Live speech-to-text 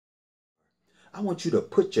I want you to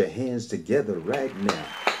put your hands together right now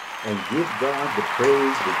and give God the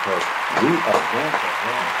praise because we are going to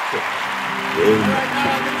have church. Amen.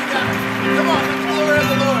 Come on, let the glory of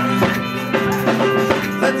the Lord.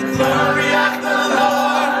 Let the glory of the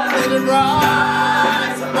Lord, let it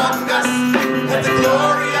rise among us. Let the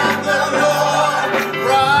glory of the Lord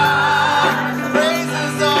rise.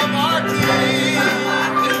 Praises of our King.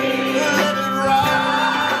 Let it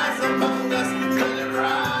rise among us. Let it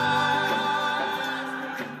rise.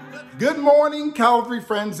 Good morning, Calvary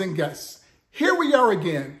friends and guests. Here we are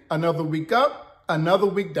again, another week up, another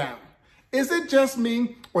week down. Is it just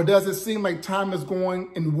me, or does it seem like time is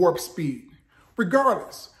going in warp speed?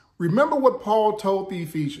 Regardless, remember what Paul told the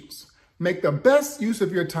Ephesians. Make the best use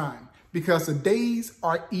of your time, because the days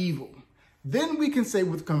are evil. Then we can say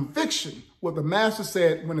with conviction what the Master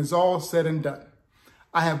said when it's all said and done.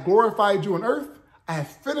 I have glorified you on earth. I have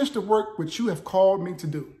finished the work which you have called me to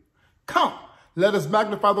do. Come, let us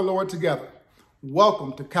magnify the Lord together.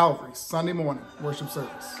 Welcome to Calvary's Sunday morning worship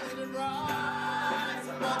service.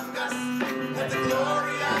 Let the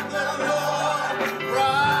glory of the Lord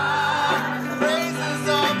rise. Praises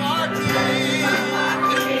of our King.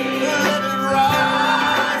 Let it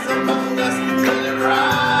rise among us. Let it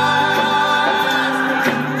rise.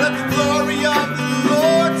 Let the glory of the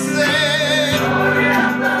Lord sing.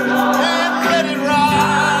 And let it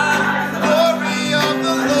rise. Glory of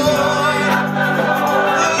the Lord.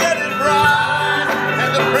 Let it rise.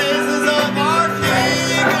 And the praises of our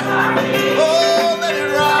King. Oh, let it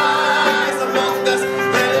rise among us,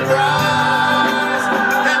 let it rise,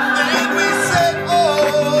 and then we say, oh,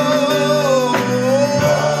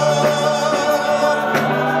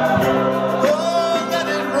 let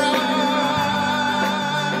it rise.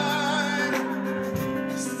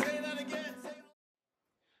 Say that again.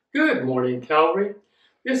 Good morning, Calvary.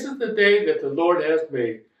 This is the day that the Lord has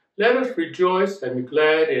made. Let us rejoice and be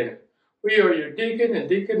glad in it. We are your deacon and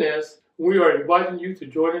deaconess. We are inviting you to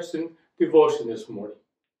join us in devotion this morning.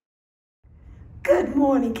 Good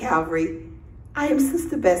morning, Calvary. I am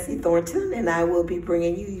Sister Bessie Thornton, and I will be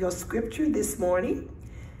bringing you your scripture this morning.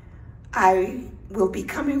 I will be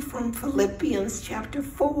coming from Philippians chapter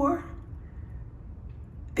 4,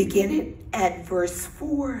 beginning at verse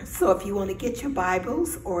 4. So if you want to get your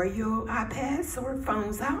Bibles or your iPads or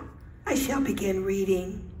phones out, I shall begin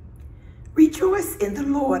reading. Rejoice in the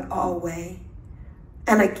Lord always.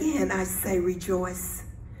 And again, I say rejoice.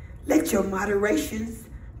 Let your moderations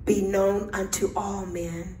be known unto all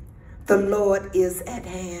men. The Lord is at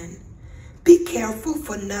hand. Be careful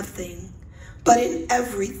for nothing, but in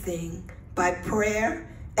everything, by prayer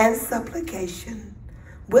and supplication,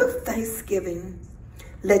 with thanksgiving,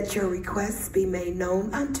 let your requests be made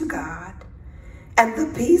known unto God. And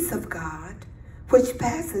the peace of God, which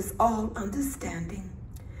passes all understanding,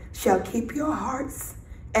 shall keep your hearts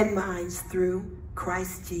and minds through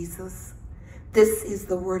Christ Jesus. This is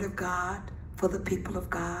the word of God for the people of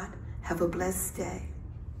God. Have a blessed day.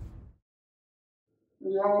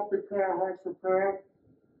 We all prepare our hearts for prayer.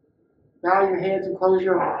 Bow your heads and close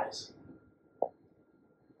your eyes.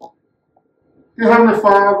 Dear Heavenly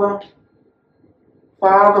Father,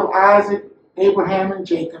 Father of Isaac, Abraham, and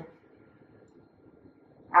Jacob,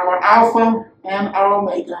 our Alpha and our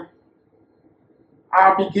Omega,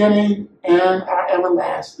 our beginning and our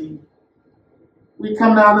everlasting. We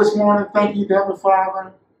come now this morning, thank you, Heavenly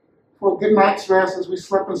Father, for a good night's rest as we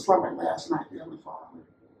slept in slumber last night, Heavenly Father.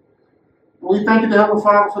 And we thank you, Heavenly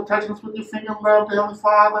Father, for touching us with your finger of love, Heavenly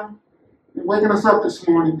Father, and waking us up this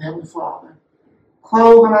morning, Heavenly Father,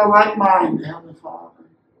 clothed in our right mind, Heavenly Father.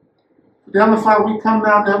 Heavenly Father, we come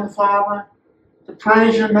now, Heavenly Father, to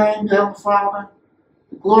praise your name, Heavenly Father,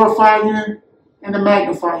 to glorify you and to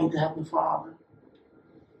magnify you, Heavenly Father.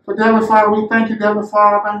 For Heavenly Father, we thank you, Heavenly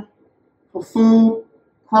Father, for food,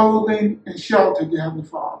 clothing, and shelter, Heavenly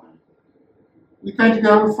Father. We thank you,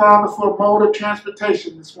 Heavenly Father, for a mode of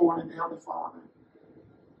transportation this morning, Heavenly Father.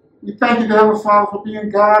 We thank you, Heavenly Father, for being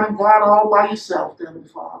God and God all by yourself, Heavenly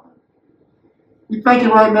Father. We thank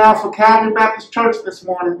you right now for Calvary Baptist Church this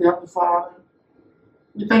morning, Heavenly Father.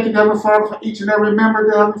 We thank you, Heavenly Father, for each and every member,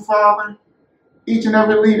 Heavenly Father, each and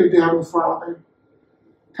every leader, Heavenly Father.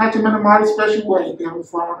 Touch them in a mighty special way, Heavenly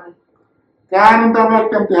Father. Guide and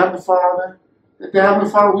direct them, Heavenly Father, that, Heavenly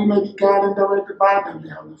Father, we may be guided and directed by them,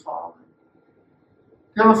 Heavenly Father.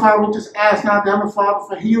 Heavenly Father, we just ask now, Heavenly Father,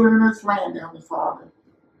 for healing in this land, Heavenly Father.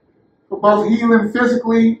 For both healing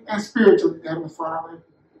physically and spiritually, Heavenly Father.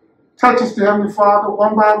 Touch us, Heavenly Father,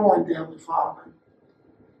 one by one, Heavenly Father.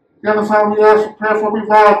 Heavenly Father, we ask for prayer for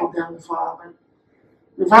revival, Heavenly Father.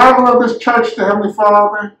 Revival of this church, Heavenly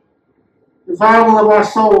Father. Revival of our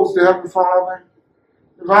souls, Heavenly Father.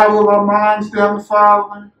 Revival of our minds, dear Heavenly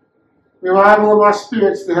Father. Revival of our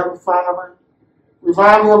spirits, dear Heavenly Father.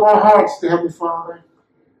 Revival of our hearts, dear Heavenly Father.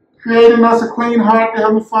 Create in us a clean heart, dear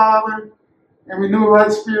Heavenly Father, and renew a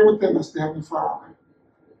right spirit within us, dear Heavenly Father.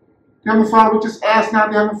 Dear Heavenly Father, we just ask now,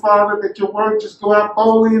 dear Heavenly Father, that your word just go out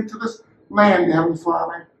boldly into this land, dear Heavenly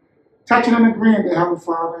Father. Touching and agreeing, dear Heavenly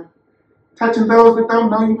Father. Touching those that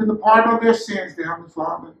don't know you in the pardon of their sins, dear Heavenly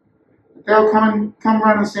Father. That they'll come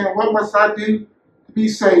running saying, what must I do to be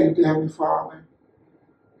saved, dear Heavenly Father?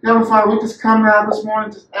 Dear Heavenly Father, we just come now this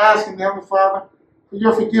morning just asking, dear Heavenly Father, for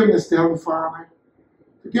your forgiveness, dear Heavenly Father.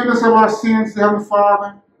 Forgiveness of our sins, dear Heavenly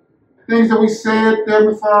Father. Things that we said, dear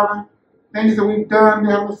Heavenly Father. Things that we've done,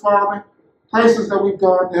 dear Heavenly Father. Places that we've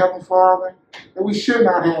gone, dear Heavenly Father, that we should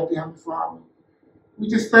not have, dear Heavenly Father. We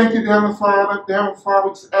just thank you, dear Heavenly Father. Dear Heavenly Father,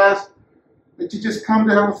 we just ask that you just come,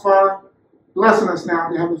 dear Heavenly Father, blessing us now,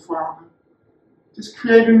 dear Heavenly Father. Just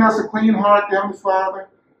creating in us a clean heart, dear Heavenly Father,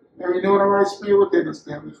 and renewing a right spirit within us,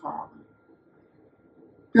 dear Heavenly Father.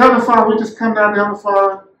 Dear Heavenly Father, we just come down, dear Heavenly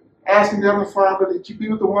Father, asking, dear Heavenly Father, that you be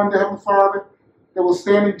with the one, dear Heavenly Father, that will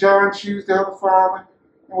stand in John's shoes, dear Heavenly Father,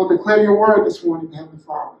 and will declare your word this morning, dear Heavenly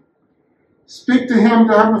Father. Speak to him,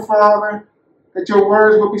 dear Heavenly Father, that your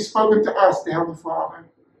words will be spoken to us, dear Heavenly Father.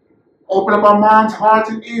 Open up our minds, hearts,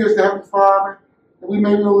 and ears, dear Heavenly Father, that we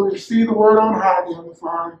may be able to receive the word on high, dear Heavenly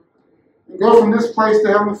Father, and go from this place,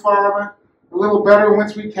 dear Heavenly Father, a little better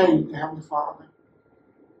whence we came, dear Heavenly Father.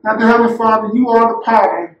 Now, dear Heavenly Father, you are the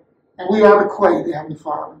potter, and we are the clay, dear Heavenly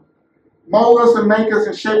Father. Mold us and make us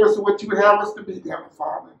and shape us to what you would have us to be, dear Heavenly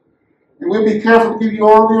Father. And we'll be careful to give you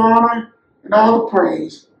all the honor and all the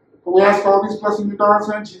praise. For we ask all these blessings in your daughter's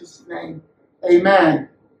son, in Jesus' name. Amen.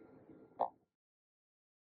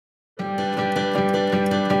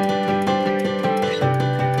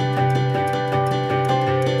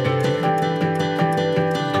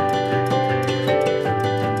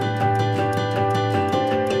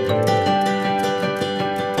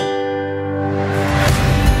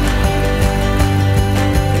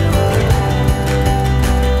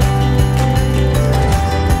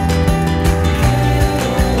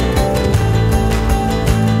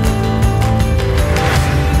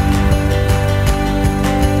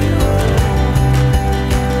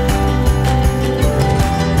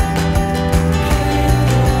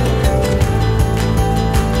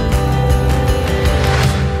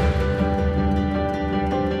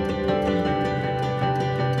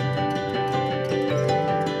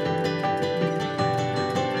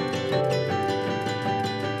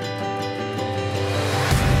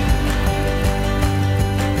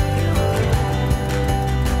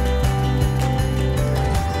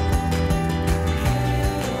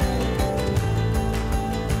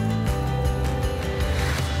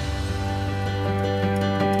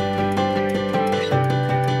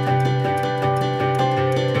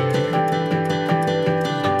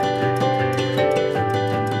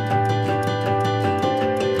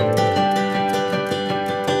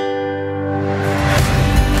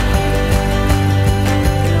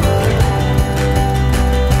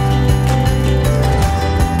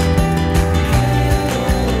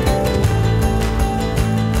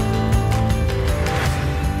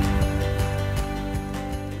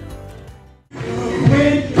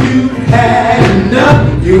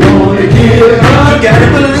 You wanna give up, you gotta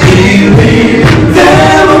believe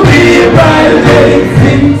there will be a brighter day.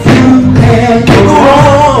 Things you can go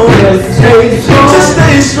on, just stay strong. Just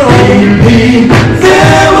stay strong.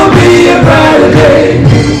 There will be a brighter day.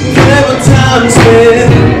 Whatever time is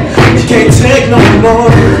spent, you can't take no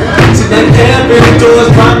more. See that every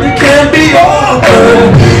door's probably can't be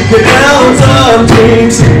open. Your doubts of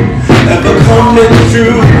dreams ever coming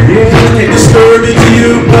true. Can't disturb it to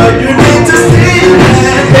you, but you need to see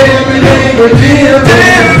that every day will be a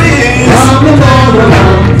day. From the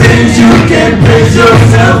moment things you can praise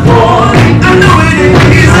yourself for. I know it ain't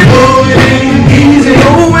easy. I know it ain't easy.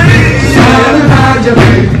 No way. Smile and hide your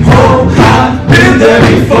face. Oh, I've been there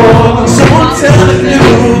before. So I'm telling you,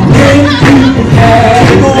 when you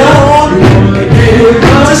have to go on,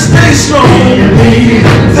 just stay strong.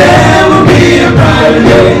 There will be a brighter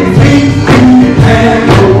day. And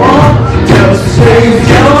go on, just stay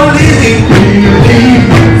strong.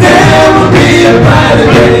 There will be a brighter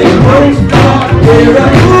day. There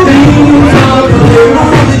are things of the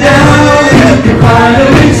world that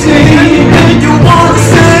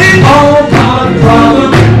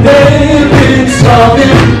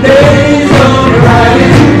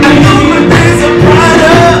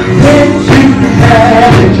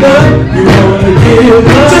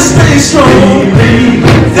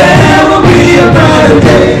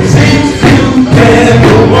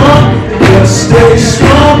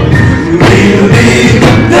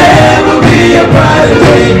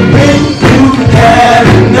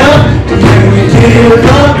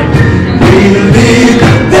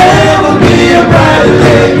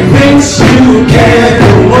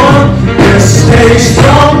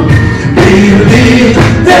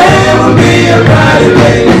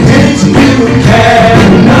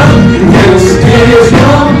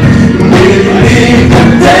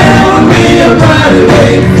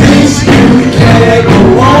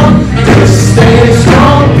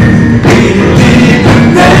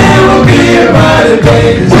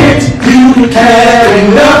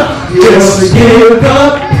give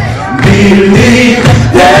up. Believe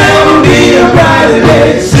there will be a brighter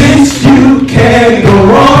day. Since you can't go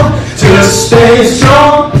on, just stay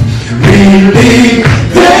strong. Believe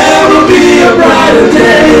there will be a brighter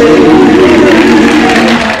day.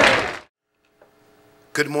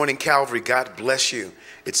 Good morning, Calvary. God bless you.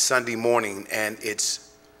 It's Sunday morning and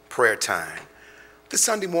it's prayer time. This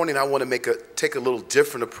Sunday morning, I want to take a little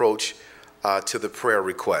different approach to the prayer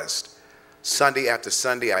request. Sunday after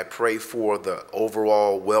Sunday, I pray for the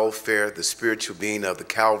overall welfare, the spiritual being of the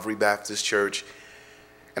Calvary Baptist Church,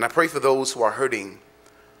 and I pray for those who are hurting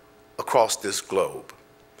across this globe.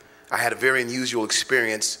 I had a very unusual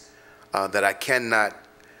experience that I cannot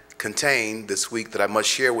contain this week that I must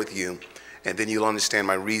share with you, and then you'll understand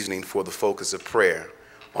my reasoning for the focus of prayer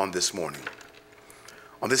on this morning.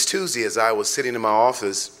 On this Tuesday, as I was sitting in my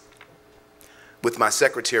office with my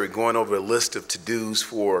secretary going over a list of to-dos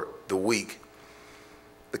for the week,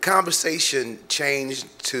 the conversation changed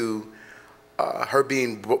to her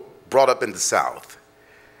being brought up in the South.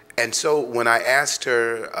 And so when I asked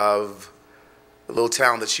her of the little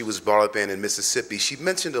town that she was brought up in Mississippi, she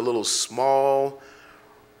mentioned a little small,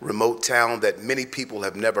 remote town that many people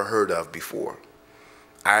have never heard of before.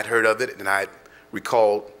 I had heard of it, and I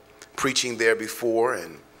recalled preaching there before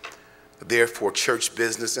and there for church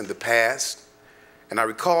business in the past. And I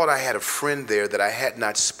recalled I had a friend there that I had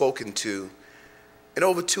not spoken to in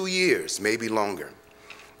over 2 years, maybe longer.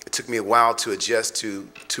 It took me a while to adjust to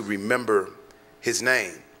remember his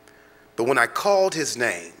name. But when I called his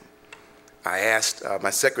name, I asked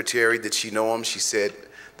my secretary, did she know him? She said,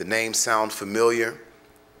 the name sounded familiar.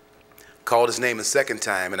 Called his name a second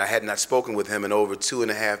time, and I had not spoken with him in over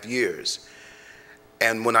 2.5 years.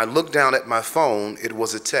 And when I looked down at my phone, it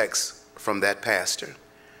was a text from that pastor.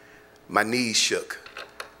 My knees shook.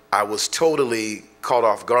 I was totally caught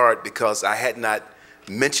off guard because I had not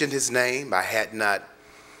mentioned his name. I had not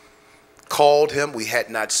called him. We had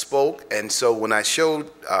not spoke. And so when I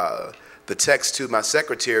showed the text to my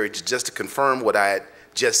secretary just to confirm what I had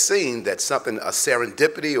just seen, that something, a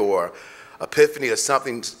serendipity or epiphany or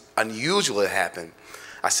something unusual had happened,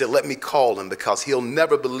 I said, let me call him because he'll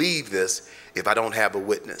never believe this if I don't have a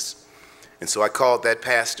witness. And so I called that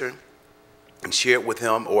pastor and shared with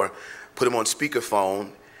him, or put him on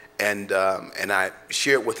speakerphone, and I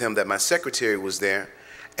shared with him that my secretary was there,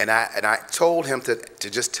 and I told him to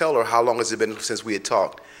just tell her how long has it been since we had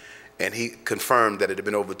talked, and he confirmed that it had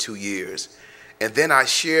been over 2 years. And then I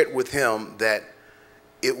shared with him that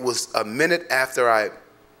it was a minute after I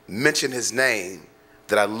mentioned his name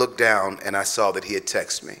that I looked down and I saw that he had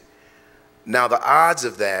texted me. Now the odds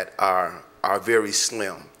of that are very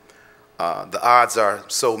slim. The odds are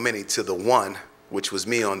so many to the one, which was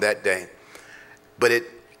me on that day. But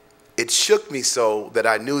it shook me so that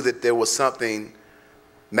I knew that there was something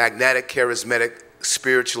magnetic, charismatic,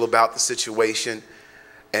 spiritual about the situation.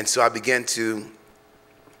 And so I began to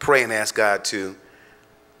pray and ask God to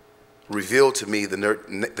reveal to me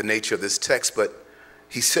the nature of this text. But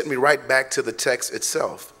he sent me right back to the text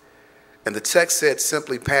itself. And the text said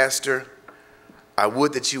simply, Pastor, I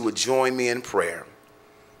would that you would join me in prayer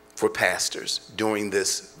for pastors during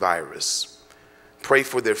this virus. Pray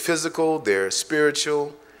for their physical, their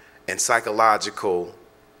spiritual, and psychological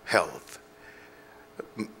health.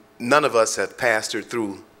 None of us have pastored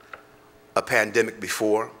through a pandemic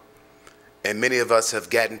before, and many of us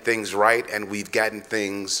have gotten things right and we've gotten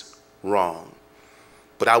things wrong.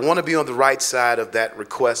 But I want to be on the right side of that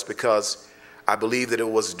request because I believe that it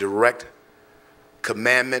was a direct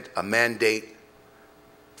commandment, a mandate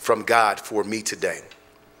from God for me today.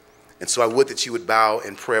 And so I would that you would bow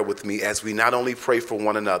in prayer with me as we not only pray for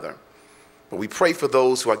one another, but we pray for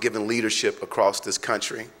those who are given leadership across this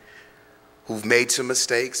country, who've made some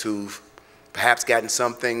mistakes, who've perhaps gotten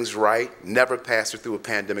some things right, never passed through a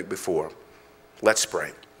pandemic before. Let's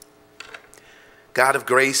pray. God of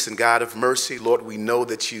grace and God of mercy, Lord, we know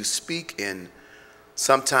that you speak in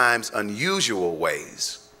sometimes unusual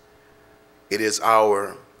ways. It is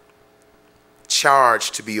our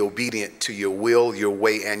charge to be obedient to your will, your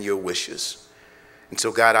way, and your wishes. And so,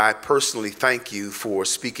 God, I personally thank you for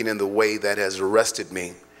speaking in the way that has arrested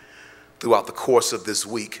me throughout the course of this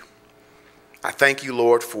week. I thank you,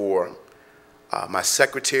 Lord, for my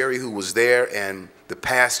secretary who was there and the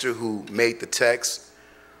pastor who made the text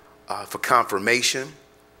for confirmation.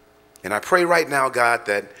 And I pray right now, God,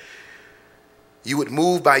 that you would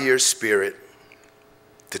move by your Spirit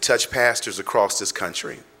to touch pastors across this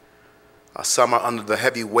country. Some are under the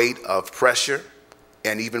heavy weight of pressure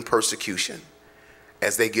and even persecution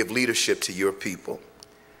as they give leadership to your people.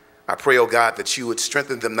 I pray, oh God, that you would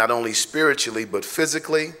strengthen them not only spiritually, but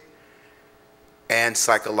physically and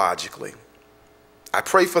psychologically. I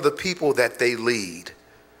pray for the people that they lead.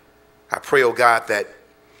 I pray, oh God, that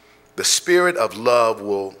the spirit of love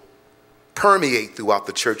will permeate throughout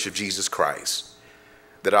the Church of Jesus Christ,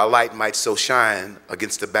 that our light might so shine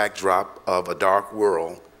against the backdrop of a dark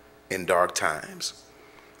world in dark times.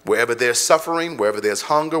 Wherever there's suffering, wherever there's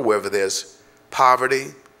hunger, wherever there's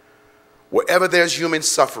poverty, wherever there's human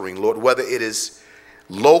suffering, Lord, whether it is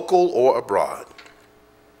local or abroad,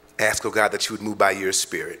 ask, oh God, that you would move by your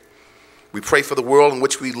spirit. We pray for the world in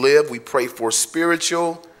which we live. We pray for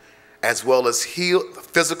spiritual as well as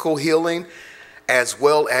physical healing, as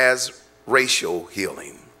well as racial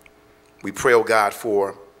healing. We pray, oh God,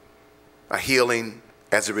 for a healing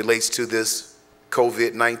as it relates to this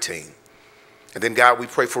COVID-19. And then, God, we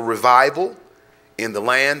pray for revival in the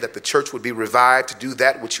land, that the church would be revived to do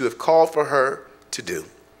that which you have called for her to do.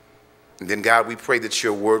 And then, God, we pray that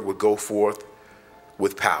your word would go forth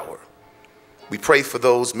with power. We pray for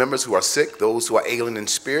those members who are sick, those who are ailing in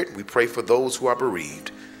spirit. We pray for those who are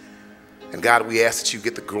bereaved. And God, we ask that you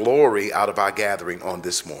get the glory out of our gathering on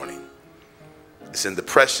this morning. It's in the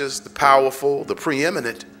precious, the powerful, the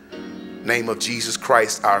preeminent name of Jesus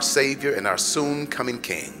Christ, our Savior and our soon coming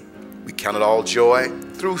King. We count it all joy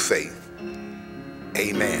through faith.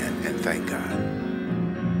 Amen, and thank God.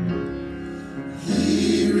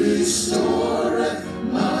 He restoreth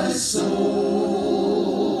my soul.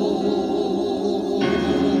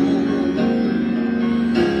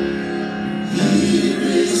 He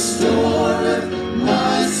restoreth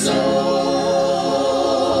my soul.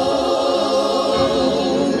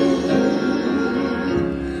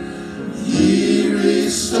 He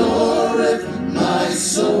restoreth my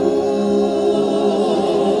soul.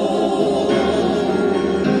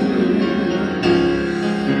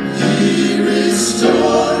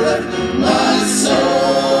 Restoreth my soul,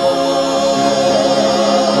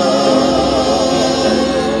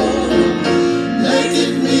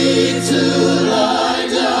 maketh me to lie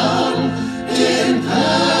down in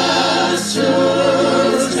pastures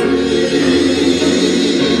green,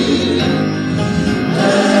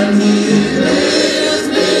 and he leadeth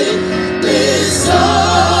me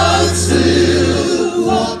beside still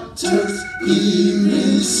waters. He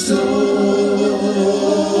restoreth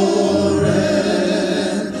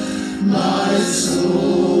my soul.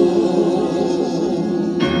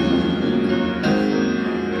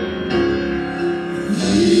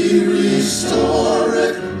 He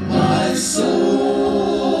restoreth my soul.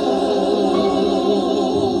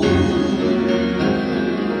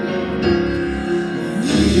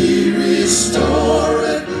 He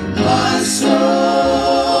restoreth my soul.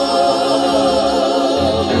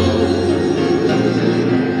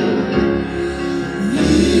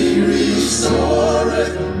 He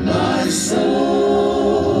restoreth my soul.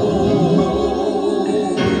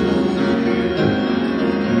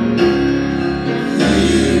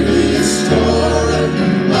 He restoreth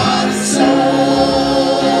my soul,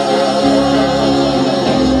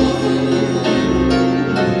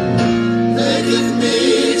 maketh me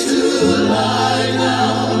to lie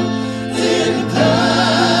down in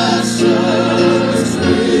pastures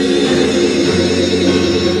green,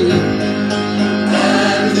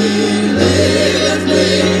 and he leadeth me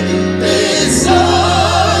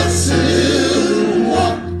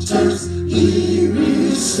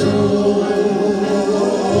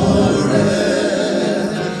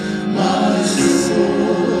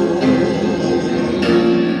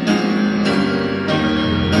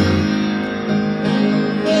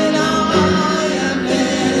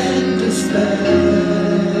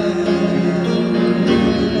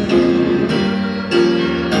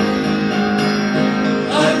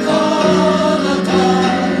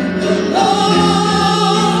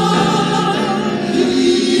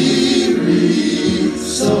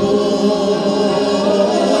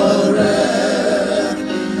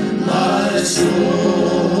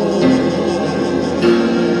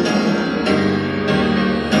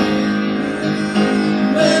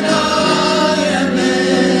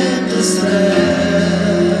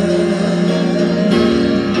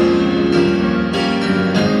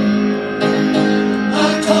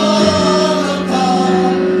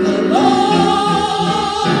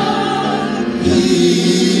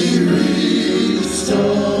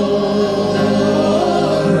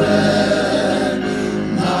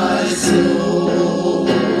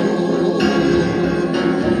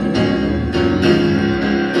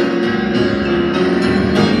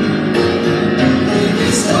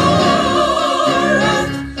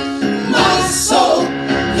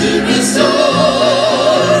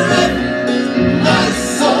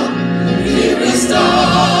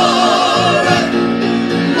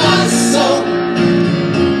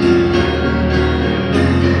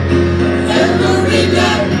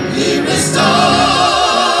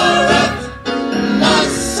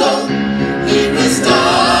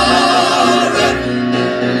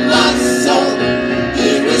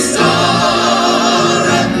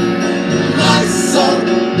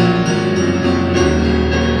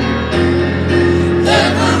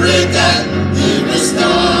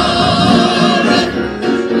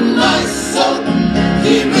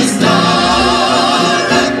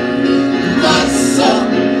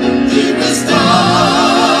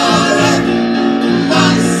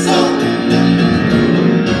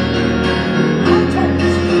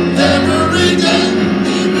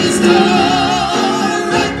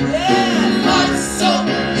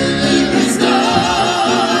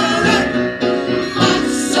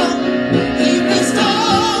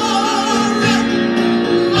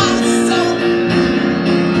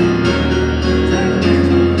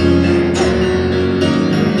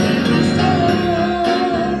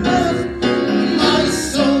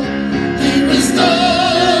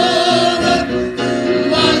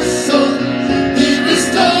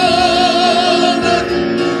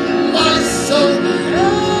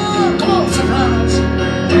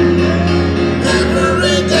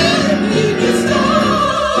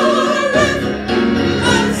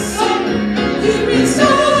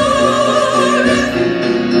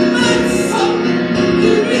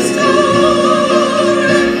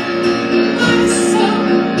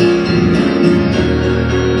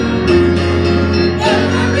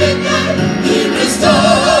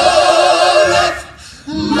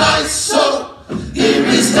my soul. He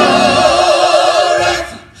restoreth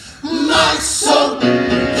my soul.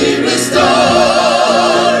 He restoreth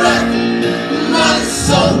my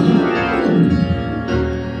soul.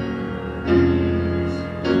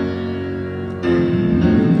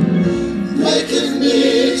 Making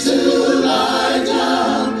me to lie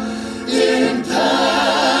down in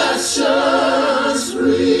pastures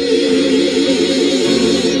green,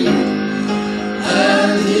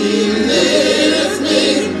 and He leadeth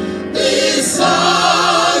me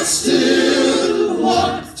beside still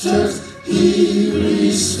waters. He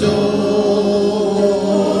restoreth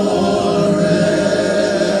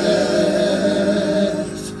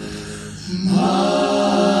my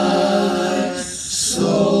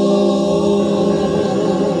soul.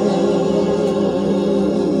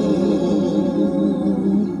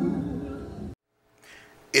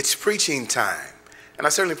 It's preaching time, and I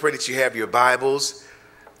certainly pray that you have your Bibles.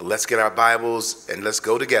 Let's get our Bibles and let's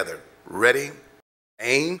go together. Ready,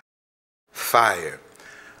 aim, fire.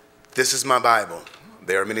 This is my Bible.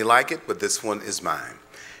 There are many like it, but this one is mine.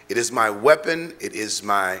 It is my weapon. It is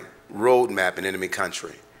my roadmap in enemy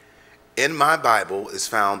country. In my Bible is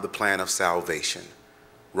found the plan of salvation.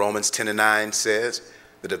 Romans 10:9 says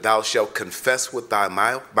that if thou shalt confess with thy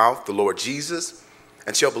mouth the Lord Jesus,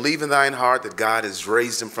 and shalt believe in thine heart that God has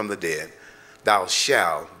raised him from the dead, thou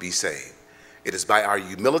shalt be saved. It is by our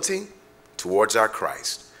humility towards our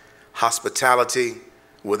Christ, hospitality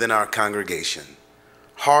within our congregation,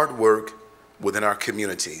 hard work within our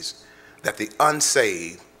communities, that the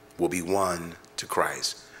unsaved will be won to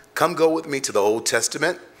Christ. Come go with me to the Old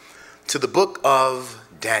Testament, to the book of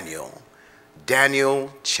Daniel.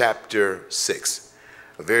 Daniel chapter 6.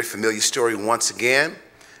 A very familiar story once again.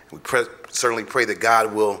 We certainly pray that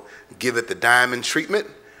God will give it the diamond treatment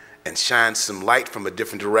and shine some light from a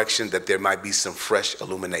different direction, that there might be some fresh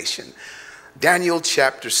illumination. Daniel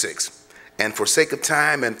chapter 6. And for sake of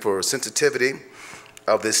time and for sensitivity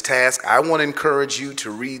of this task, I want to encourage you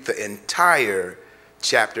to read the entire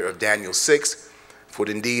chapter of Daniel 6, for it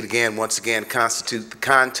indeed, again, once again, constitute the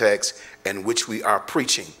context in which we are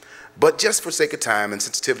preaching. But just for sake of time and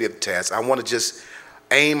sensitivity of the task, I want to just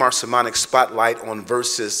aim our sermonic spotlight on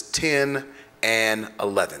verses 10 and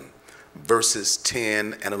 11. Verses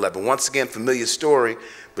 10 and 11. Once again, familiar story,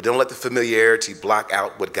 but don't let the familiarity block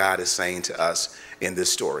out what God is saying to us in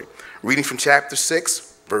this story. Reading from chapter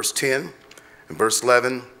 6, verse 10 and verse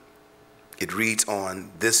 11, it reads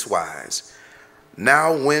on this wise.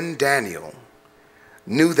 Now when Daniel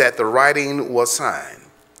knew that the writing was signed,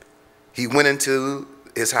 he went into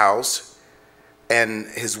his house, and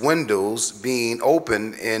his windows being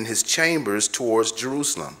open in his chambers towards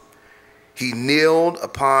Jerusalem, he kneeled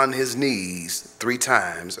upon his knees 3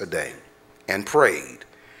 times a day and prayed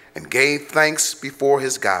and gave thanks before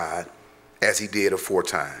his God as he did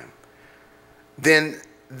aforetime. Then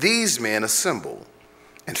these men assembled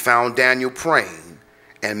and found Daniel praying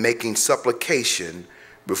and making supplication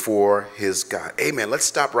before his God. Amen. Let's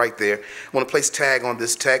stop right there. I want to place tag on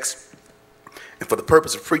this text. And for the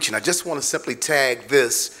purpose of preaching, I just want to simply tag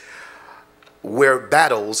this: where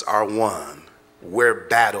battles are won. Where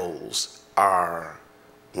battles are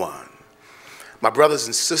won. My brothers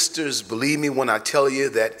and sisters, believe me when I tell you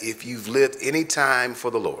that if you've lived any time for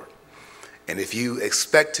the Lord, and if you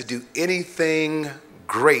expect to do anything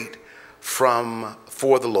great for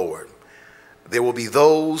the Lord, there will be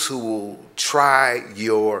those who will try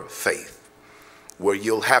your faith, where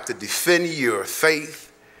you'll have to defend your faith,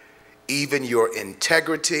 even your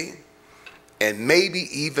integrity, and maybe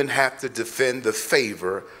even have to defend the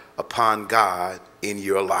favor upon God in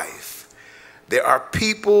your life. There are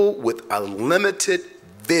people with a limited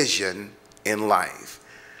vision in life.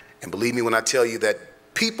 And believe me when I tell you that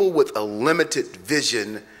people with a limited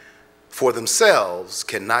vision for themselves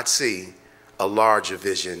cannot see a larger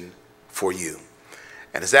vision for you.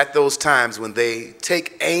 And it's at those times when they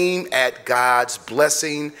take aim at God's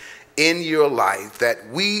blessing in your life that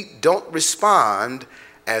we don't respond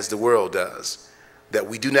as the world does, that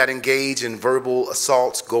we do not engage in verbal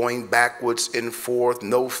assaults going backwards and forth,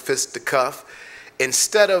 no fisticuff.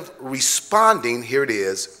 Instead of responding, here it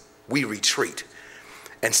is, we retreat.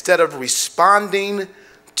 Instead of responding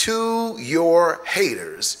to your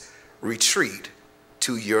haters, retreat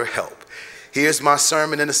to your help. Here's my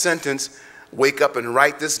sermon in a sentence. Wake up and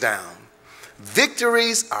write this down.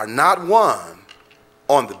 Victories are not won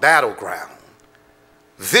on the battleground.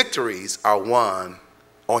 Victories are won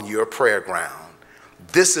on your prayer ground.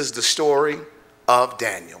 This is the story of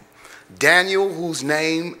Daniel. Daniel, whose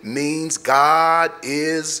name means God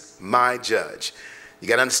is my judge. You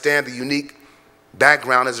got to understand the unique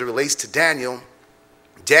background as it relates to Daniel.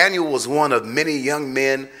 Daniel was one of many young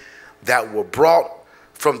men that were brought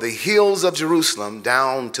from the hills of Jerusalem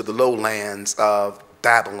down to the lowlands of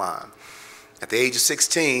Babylon. At the age of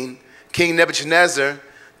 16, King Nebuchadnezzar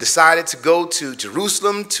decided to go to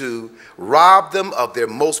Jerusalem to rob them of their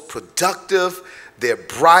most productive, their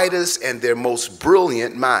brightest, and their most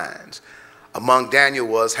brilliant minds. Among Daniel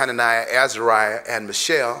was Hananiah, Azariah, and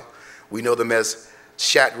Mishael. We know them as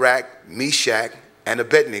Shadrach, Meshach, and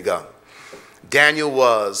Abednego. Daniel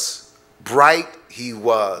was bright, he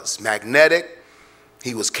was magnetic,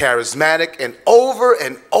 he was charismatic, and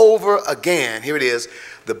over again, here it is,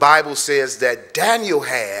 the Bible says that Daniel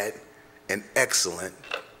had an excellent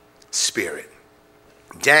spirit.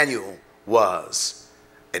 Daniel was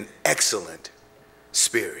an excellent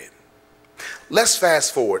spirit. Let's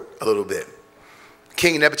fast forward a little bit.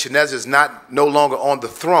 King Nebuchadnezzar is no longer on the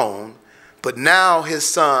throne, but now his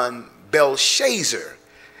son Belshazzar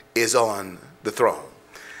is on the throne.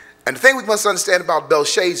 And the thing we must understand about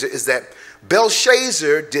Belshazzar is that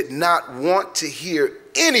Belshazzar did not want to hear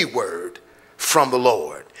any word from the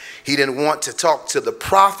Lord. He didn't want to talk to the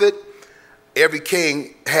prophet. Every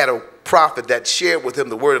king had a prophet that shared with him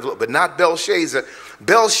the word of the Lord, but not Belshazzar.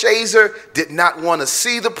 Belshazzar did not want to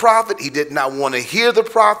see the prophet. He did not want to hear the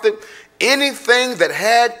prophet. Anything that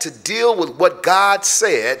had to deal with what God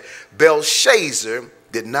said, Belshazzar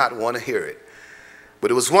did not want to hear it.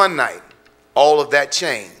 But it was one night, all of that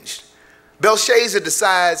changed. Belshazzar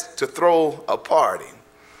decides to throw a party.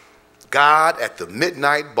 God at the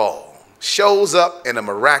midnight ball shows up in a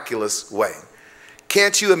miraculous way.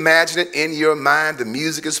 Can't you imagine it in your mind? The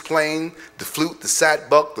music is playing, the flute, the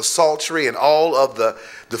sackbut, the psaltery, and all of the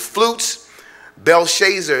flutes.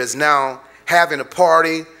 Belshazzar is now having a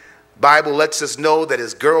party. Bible lets us know that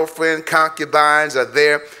his girlfriend, concubines are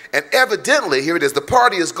there. And evidently, here it is, the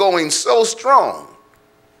party is going so strong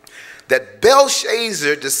that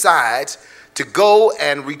Belshazzar decides to go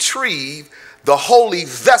and retrieve the holy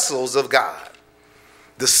vessels of God,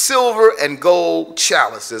 the silver and gold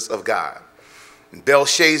chalices of God. And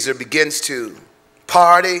Belshazzar begins to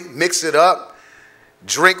party, mix it up,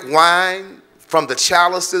 drink wine from the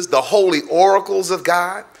chalices, the holy oracles of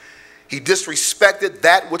God. He disrespected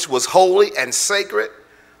that which was holy and sacred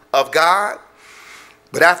of God.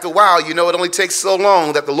 But after a while, you know, it only takes so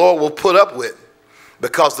long that the Lord will put up with,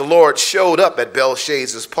 because the Lord showed up at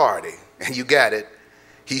Belshazzar's party. And you got it,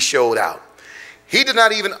 he showed out. He did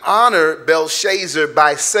not even honor Belshazzar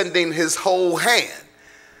by sending his whole hand.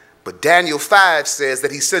 But Daniel 5 says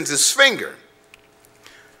that he sends his finger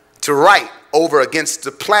to write over against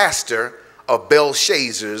the plaster of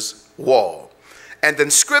Belshazzar's wall. And the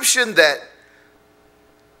inscription that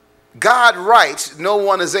God writes, no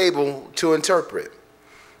one is able to interpret.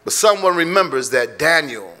 But someone remembers that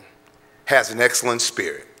Daniel has an excellent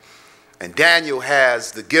spirit. And Daniel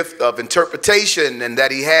has the gift of interpretation, and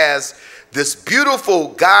that he has this beautiful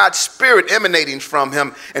God spirit emanating from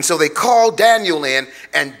him. And so they call Daniel in,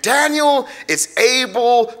 and Daniel is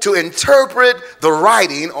able to interpret the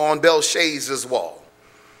writing on Belshazzar's wall.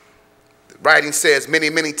 The writing says,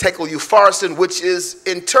 many, many tekel upharsin, which is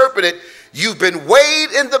interpreted, you've been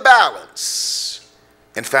weighed in the balance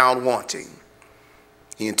and found wanting.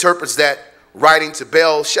 He interprets that writing to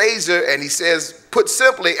Belshazzar, and he says, put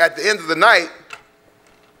simply, at the end of the night,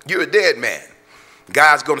 you're a dead man.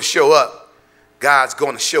 God's going to show up. God's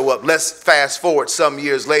going to show up. Let's fast forward some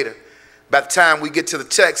years later. By the time we get to the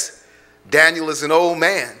text, Daniel is an old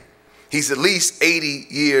man. He's at least 80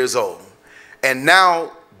 years old. And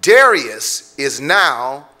now Darius is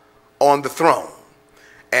now on the throne.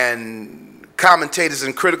 And commentators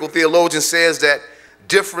and critical theologians says that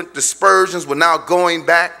different dispersions were now going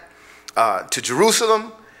back to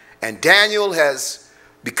Jerusalem, and Daniel has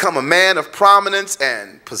become a man of prominence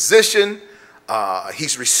and position.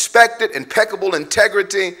 He's respected, impeccable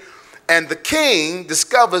integrity, and the king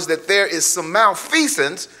discovers that there is some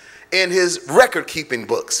malfeasance in his record-keeping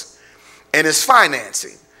books and his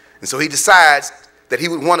financing. And so he decides that he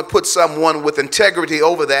would want to put someone with integrity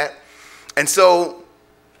over that. And so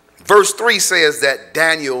verse 3 says that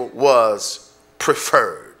Daniel was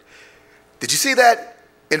preferred. Did you see that?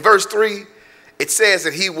 In verse 3, it says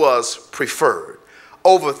that he was preferred.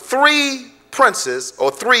 Over 3 princes or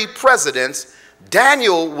 3 presidents,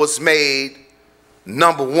 Daniel was made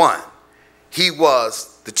number 1. He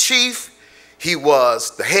was the chief. He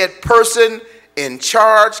was the head person in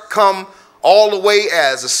charge, come all the way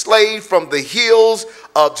as a slave from the hills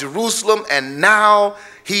of Jerusalem. And now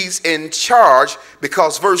he's in charge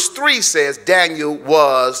because verse 3 says Daniel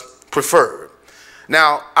was preferred.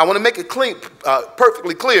 Now, I want to make it clean,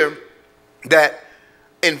 perfectly clear that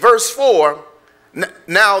in verse 4,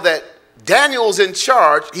 now that Daniel's in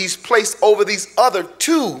charge, he's placed over these other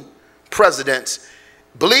 2 presidents,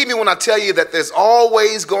 believe me when I tell you that there's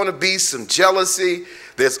always going to be some jealousy.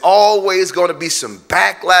 There's always going to be some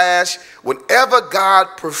backlash. Whenever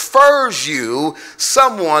God prefers you,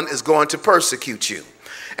 someone is going to persecute you.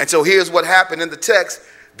 And so here's what happened in the text.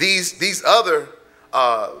 These other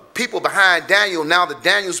people behind Daniel, now that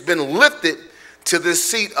Daniel's been lifted to this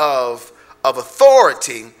seat of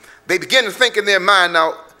authority, they begin to think in their mind,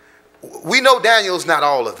 now, we know Daniel's not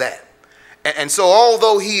all of that. And so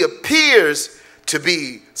although he appears to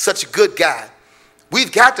be such a good guy,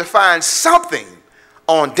 we've got to find something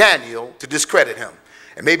on Daniel to discredit him.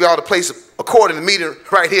 And maybe I ought to place a cord in the meter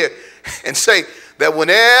right here and say that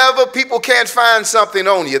whenever people can't find something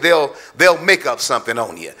on you, they'll make up something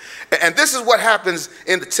on you. And this is what happens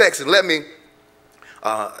in the text. And let me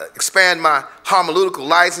expand my homiletical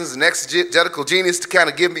license and exegetical genius to kind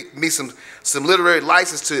of give me some literary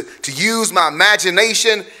license to use my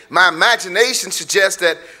imagination. My imagination suggests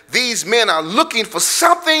that these men are looking for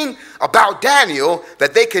something about Daniel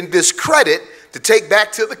that they can discredit to take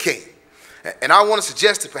back to the king. And I want to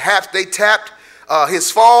suggest that perhaps they tapped his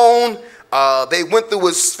phone. They went through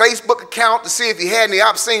his Facebook account to see if he had any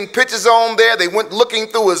obscene pictures on there. They went looking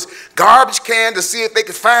through his garbage can to see if they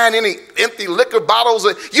could find any empty liquor bottles.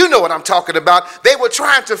 You know what I'm talking about. They were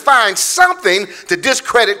trying to find something to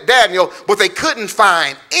discredit Daniel, but they couldn't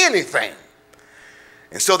find anything.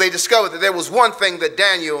 And so they discovered that there was one thing that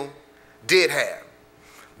Daniel did have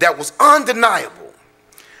that was undeniable.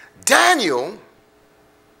 Daniel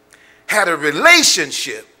had a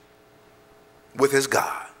relationship with his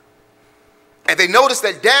God. And they noticed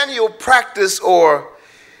that Daniel practiced or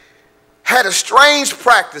had a strange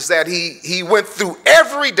practice that he went through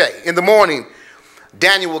every day. In the morning,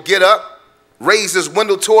 Daniel would get up, raise his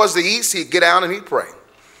window towards the east, he'd get down and he'd pray.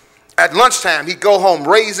 At lunchtime, he'd go home,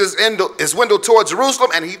 raise his window towards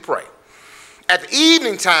Jerusalem, and he'd pray. At the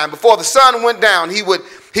evening time, before the sun went down, he would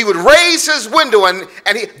raise his window, and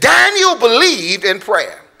Daniel believed in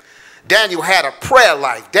prayer. Daniel had a prayer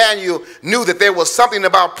life. Daniel knew that there was something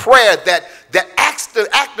about prayer that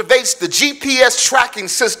activates the GPS tracking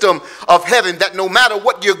system of heaven, that no matter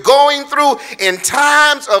what you're going through in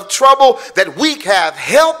times of trouble, that we have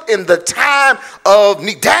help in the time of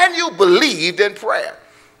need. Daniel believed in prayer.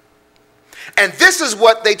 And this is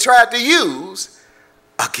what they tried to use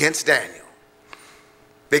against Daniel.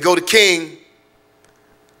 They go to King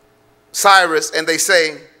Cyrus and they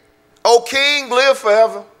say, "O king, live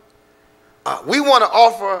forever. We want to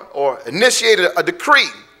offer or initiate a decree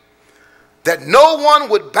that no one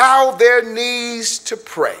would bow their knees to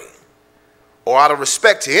pray or out of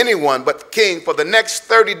respect to anyone but the king for the next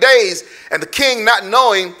 30 days. And the king, not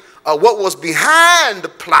knowing what was behind the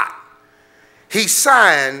plot, he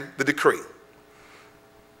signed the decree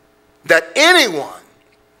that anyone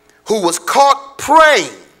who was caught praying,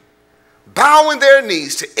 bowing their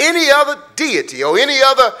knees to any other deity or any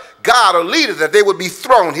other god or leader, that they would be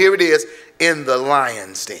thrown, here it is, in the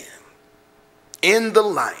lion's den. In the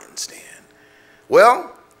lion's den.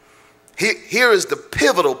 Well, here is the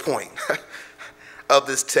pivotal point of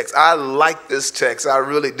this text. I like this text, I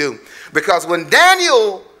really do. Because when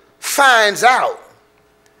Daniel finds out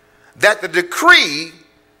that the decree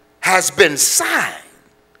has been signed,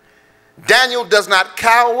 Daniel does not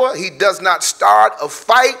cower, he does not start a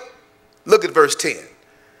fight. Look at verse 10.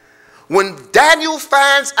 When Daniel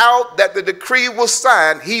finds out that the decree was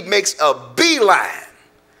signed, he makes a beeline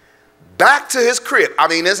back to his crib,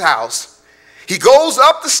 his house. He goes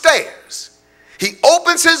up the stairs. He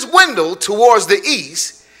opens his window towards the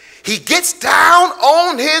east. He gets down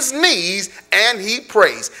on his knees and he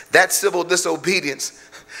prays. That's civil disobedience.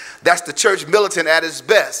 That's the church militant at its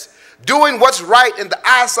best. Doing what's right in the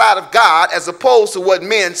eyesight of God as opposed to what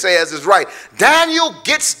men says is right. Daniel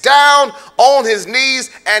gets down on his knees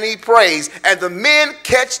and he prays. And the men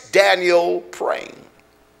catch Daniel praying.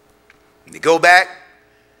 And they go back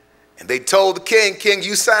and they told the king, "King,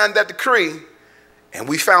 you signed that decree and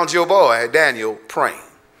we found your boy Daniel praying."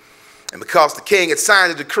 And because the king had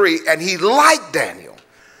signed the decree and he liked Daniel,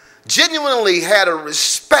 genuinely had a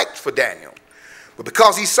respect for Daniel, but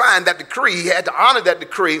because he signed that decree, he had to honor that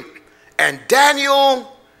decree. And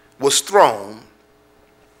Daniel was thrown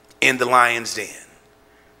in the lion's den.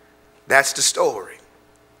 That's the story.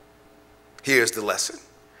 Here's the lesson.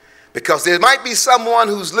 Because there might be someone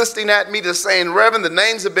who's listening at me that's saying, "Reverend, the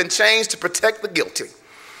names have been changed to protect the guilty.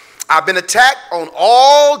 I've been attacked on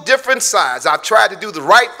all different sides. I've tried to do the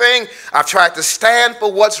right thing. I've tried to stand for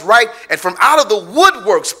what's right. And from out of the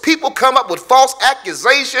woodworks, people come up with false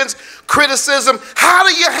accusations, criticism. How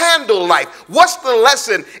do you handle life? What's the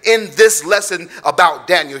lesson in this lesson about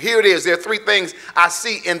Daniel? Here it is. There are three things I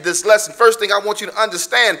see in this lesson. First thing, I want you to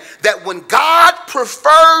understand that when God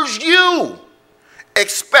prefers you,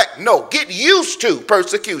 get used to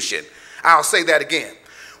persecution. I'll say that again.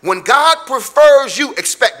 When God prefers you,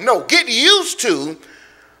 get used to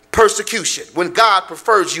persecution. When God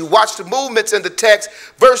prefers you, watch the movements in the text.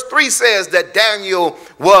 Verse 3 says that Daniel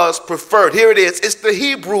was preferred. Here it is. It's the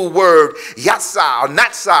Hebrew word yatsa or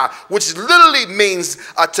natsa, which literally means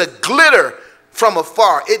to glitter from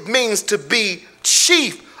afar. It means to be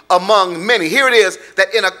chief among many. Here it is,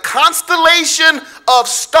 that in a constellation of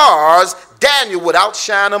stars, Daniel would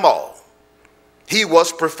outshine them all. He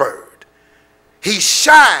was preferred. He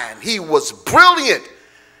shined. He was brilliant.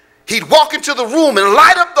 He'd walk into the room and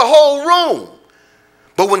light up the whole room.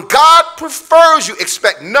 But when God prefers you,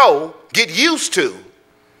 get used to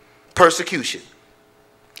persecution.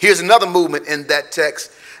 Here's another movement in that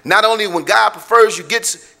text. Not only when God prefers you,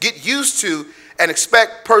 get used to and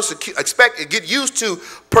get used to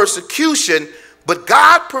persecution, but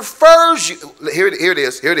God prefers you. Here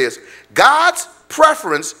it is. God's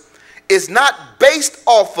preference is not based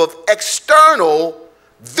off of external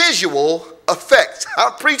visual effects.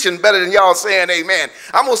 I'm preaching better than y'all saying amen.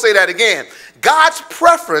 I'm going to say that again. God's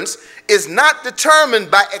preference is not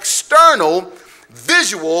determined by external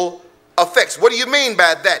visual effects. What do you mean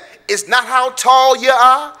by that? It's not how tall you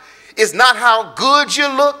are. It's not how good you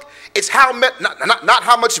look. It's not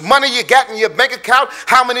how much money you got in your bank account,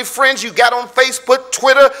 how many friends you got on Facebook,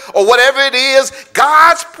 Twitter, or whatever it is.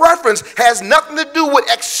 God's preference has nothing to do with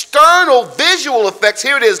external visual effects.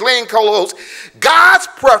 Here it is, Lane co-host. God's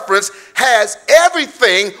preference has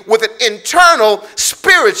everything with an internal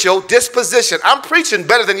spiritual disposition. I'm preaching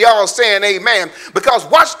better than y'all saying amen, because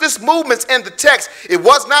watch this movements in the text.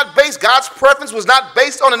 God's preference was not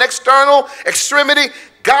based on an external extremity.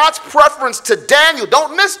 God's preference to Daniel,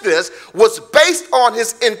 don't miss this, was based on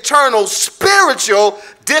his internal spiritual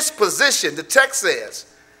disposition. The text says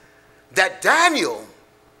that Daniel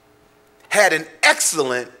had an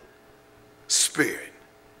excellent spirit.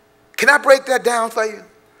 Can I break that down for you?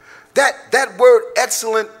 That word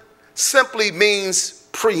excellent simply means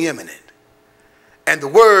preeminent. And the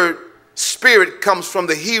word spirit comes from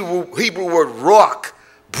the Hebrew word ruach,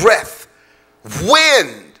 breath,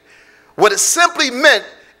 wind. What it simply meant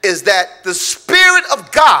is that the Spirit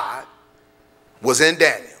of God was in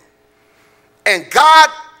Daniel. And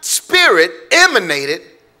God's Spirit emanated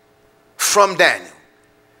from Daniel.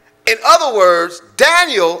 In other words,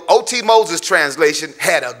 Daniel, O.T. Moses' translation,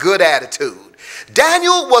 had a good attitude.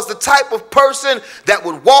 Daniel was the type of person that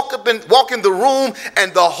would walk in the room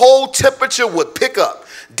and the whole temperature would pick up.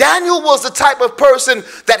 Daniel was the type of person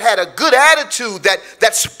that had a good attitude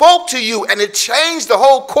that spoke to you and it changed the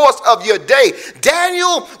whole course of your day.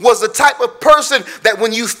 Daniel was the type of person that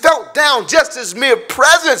when you felt down, just his mere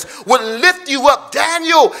presence would lift you up.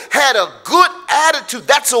 Daniel had a good attitude.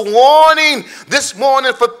 That's a warning this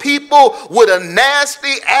morning for people with a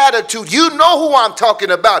nasty attitude. You know who I'm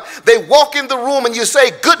talking about. They walk in the room and you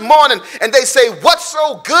say, good morning, and they say, what's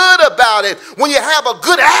so good about it? When you have a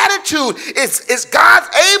good attitude,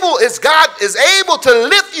 God is able to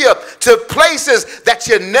lift you up to places that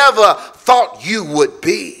you never thought you would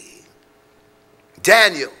be.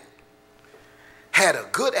 Daniel had a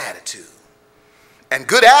good attitude, and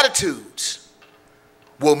good attitudes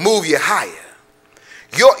will move you higher.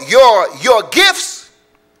 Your gifts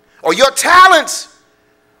or your talents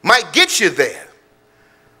might get you there,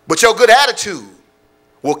 but your good attitude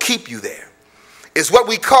will keep you there. It's what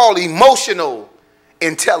we call emotional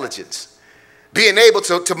intelligence. Being able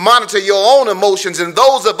to monitor your own emotions and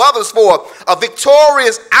those of others for a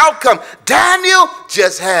victorious outcome. Daniel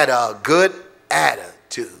just had a good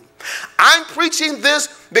attitude. I'm preaching this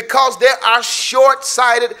because there are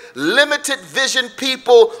short-sighted, limited vision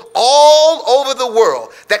people all over the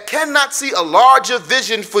world that cannot see a larger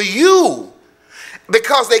vision for you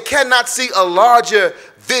because they cannot see a larger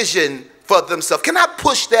vision for themselves. Can I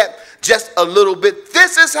push that just a little bit?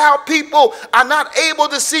 This is how people are not able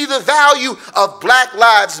to see the value of Black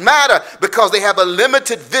Lives Matter, because they have a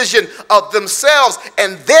limited vision of themselves,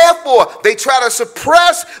 and therefore they try to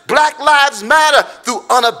suppress Black Lives Matter through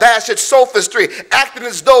unabashed sophistry, acting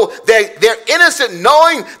as though they're innocent,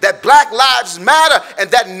 knowing that Black Lives Matter and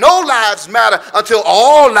that no lives matter until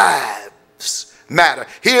all lives matter.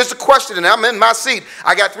 Here's the question, and I'm in my seat.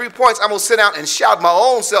 I got 3 points. I'm going to sit down and shout my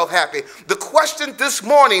own self happy. The question this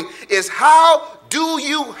morning is, how do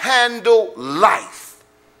you handle life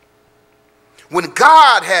when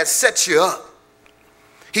God has set you up?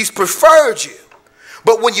 He's preferred you.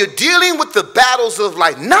 But when you're dealing with the battles of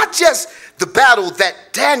life, not just the battle that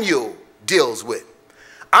Daniel deals with,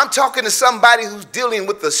 I'm talking to somebody who's dealing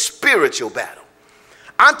with a spiritual battle.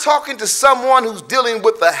 I'm talking to someone who's dealing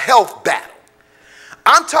with a health battle.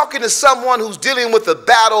 I'm talking to someone who's dealing with a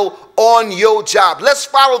battle on your job. Let's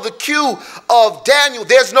follow the cue of Daniel.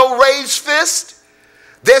 There's no raised fist.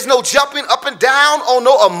 There's no jumping up and down on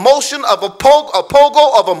no emotion of a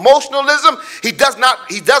pogo of emotionalism. He does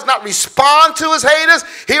not respond to his haters.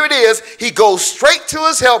 Here it is. He goes straight to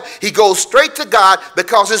his help. He goes straight to God,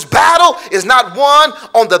 because his battle is not won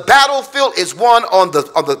on the battlefield, it's won on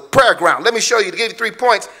the prayer ground. Let me show you, to give you 3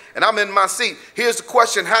 points, and I'm in my seat. Here's the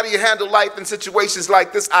question: how do you handle life in situations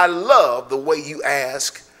like this? I love the way you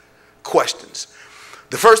ask questions.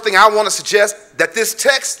 The first thing I want to suggest that this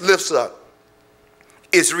text lifts up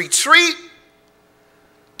is retreat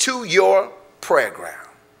to your prayer ground.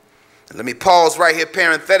 And let me pause right here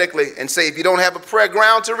parenthetically and say, if you don't have a prayer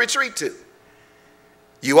ground to retreat to,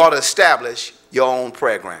 you ought to establish your own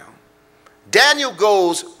prayer ground. Daniel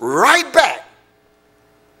goes right back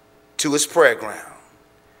to his prayer ground.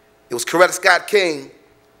 It was Coretta Scott King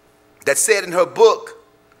that said in her book,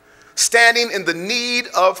 Standing in the Need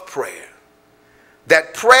of Prayer,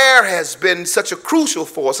 that prayer has been such a crucial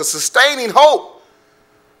force, a sustaining hope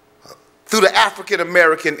through the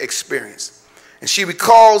African-American experience. And she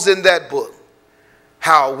recalls in that book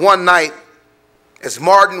how one night, as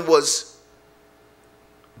Martin was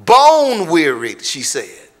bone wearied, she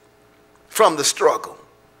said, from the struggle,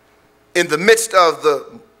 in the midst of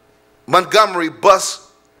the Montgomery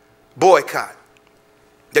bus boycott,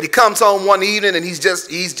 that he comes home one evening and he's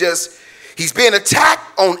being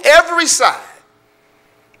attacked on every side.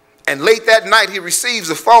 And late that night he receives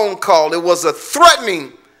a phone call. It was a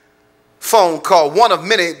threatening phone call, one of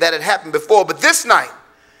many that had happened before. But this night,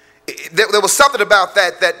 there was something about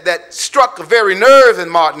that struck a very nerve in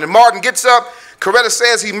Martin. And Martin gets up. Coretta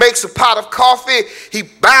says he makes a pot of coffee. He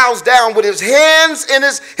bows down with his hands in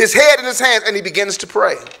his head in his hands, and he begins to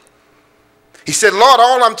pray. He said, Lord,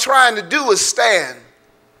 all I'm trying to do is stand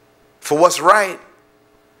for what's right.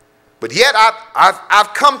 But yet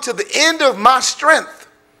I've come to the end of my strength.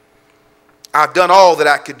 I've done all that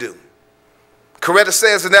I could do. Coretta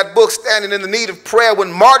says in that book, Standing in the Need of Prayer,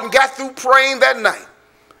 when Martin got through praying that night,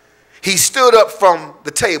 he stood up from the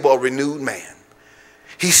table a renewed man.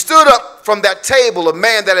 He stood up from that table a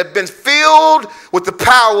man that had been filled with the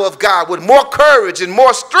power of God, with more courage and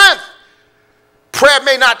more strength. Prayer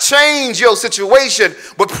may not change your situation,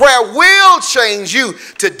 but prayer will change you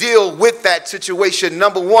to deal with that situation.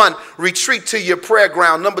 Number one, retreat to your prayer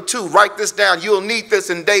ground. Number two, write this down. You'll need this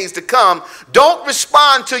in days to come. Don't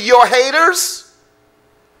respond to your haters.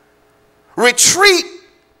 Retreat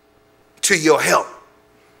to your help.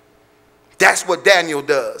 That's what Daniel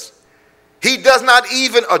does. He does not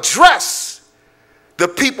even address the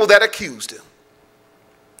people that accused him.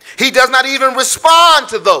 He does not even respond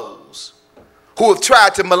to those who have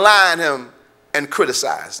tried to malign him and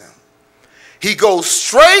criticize him. He goes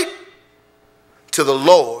straight to the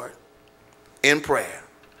Lord in prayer.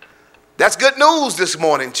 That's good news this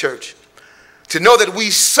morning, church, to know that we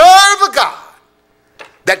serve a God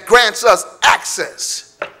that grants us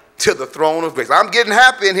access to the throne of grace. I'm getting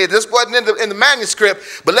happy in here. This wasn't in the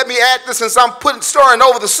manuscript, but let me add this since I'm stirring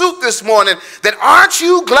over the soup this morning, that aren't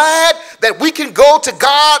you glad that we can go to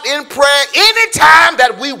God in prayer anytime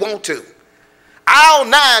that we want to? Aisle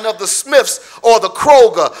 9 of the Smiths or the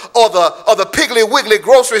Kroger or the Piggly Wiggly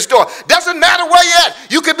grocery store. Doesn't matter where you're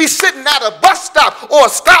at. You could be sitting at a bus stop or a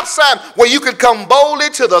stop sign where you could come boldly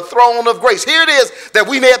to the throne of grace. Here it is, that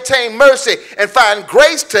we may obtain mercy and find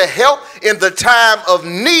grace to help in the time of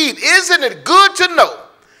need. Isn't it good to know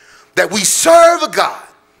that we serve a God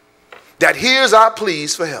that hears our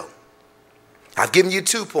pleas for help? I've given you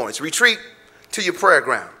 2 points. Retreat to your prayer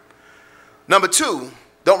ground. Number 2,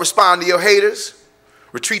 don't respond to your haters.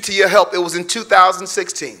 Retreat to your help. It was in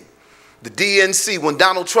 2016, the DNC, when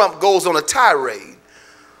Donald Trump goes on a tirade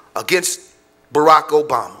against Barack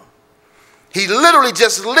Obama. He literally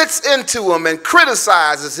just lets into him and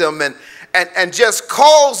criticizes him and just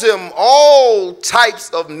calls him all types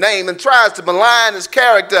of names and tries to malign his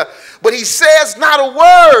character. But he says not a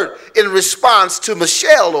word in response to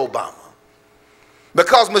Michelle Obama.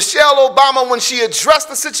 Because Michelle Obama, when she addressed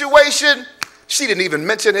the situation, she didn't even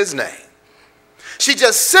mention his name. She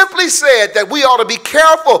just simply said that we ought to be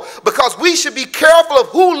careful, because we should be careful of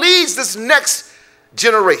who leads this next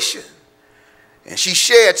generation. And she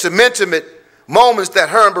shared some intimate moments that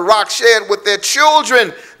her and Barack shared with their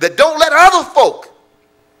children, that don't let other folk,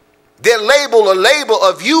 their label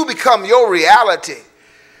of you become your reality.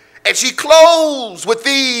 And she closed with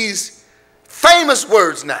these famous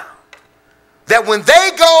words now, that when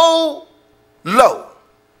they go low,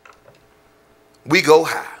 we go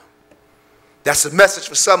high. That's a message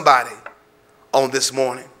for somebody on this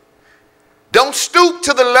morning. Don't stoop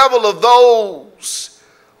to the level of those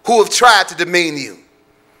who have tried to demean you,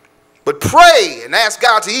 but pray and ask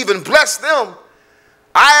God to even bless them.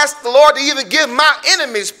 I ask the Lord to even give my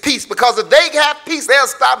enemies peace, because if they have peace, they'll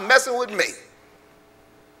stop messing with me.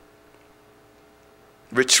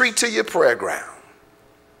 Retreat to your prayer ground.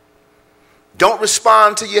 Don't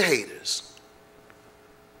respond to your haters.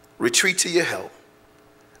 Retreat to your help.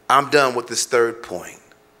 I'm done with this third point.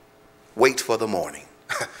 Wait for the morning.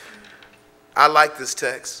 I like this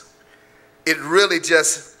text. It really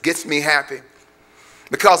just gets me happy,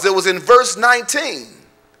 because it was in verse 19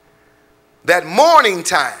 that morning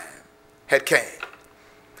time had came.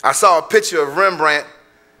 I saw a picture of Rembrandt,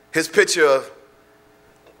 his picture of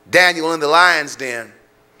Daniel in the lion's den,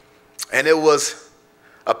 and it was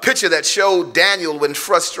a picture that showed Daniel in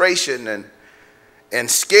frustration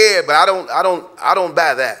and scared, but I don't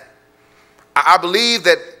buy that. I believe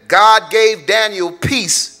that God gave Daniel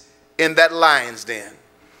peace in that lion's den.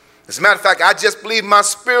 As a matter of fact, I just believe my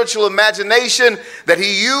spiritual imagination that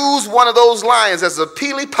he used one of those lions as a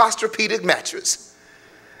Posturepedic mattress,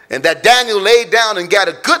 and that Daniel laid down and got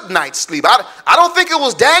a good night's sleep. I don't think it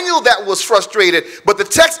was Daniel that was frustrated, but the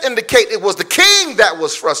text indicates it was the king that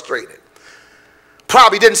was frustrated.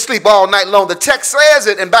 Probably didn't sleep all night long. The text says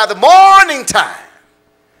it, and by the morning time,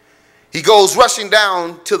 he goes rushing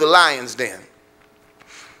down to the lion's den.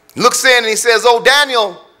 Looks in and he says, "Oh,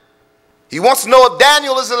 Daniel." He wants to know if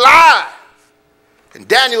Daniel is alive. And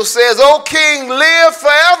Daniel says, "Oh, king, live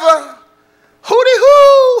forever.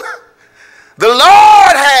 Hooty-hoo. The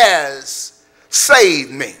Lord has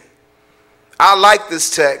saved me." I like this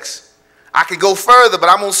text. I could go further, but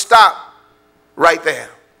I'm going to stop right there,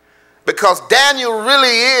 because Daniel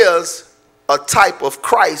really is a type of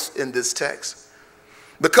Christ in this text,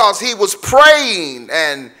 because he was praying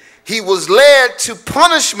and he was led to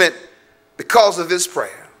punishment because of his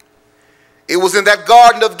prayer. It was in that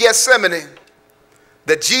Garden of Gethsemane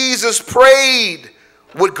that Jesus prayed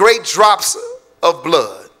with great drops of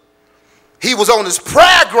blood. He was on his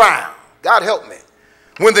prayer ground, God help me,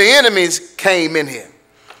 when the enemies came in here.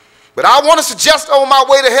 But I want to suggest on my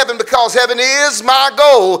way to heaven, because heaven is my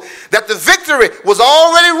goal, that the victory was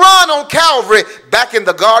already run on Calvary back in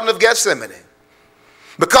the Garden of Gethsemane.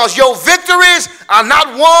 Because your victories are not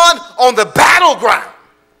won on the battleground.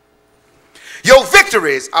 Your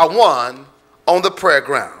victories are won on the prayer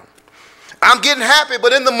ground. I'm getting happy,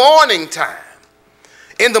 but in the morning time,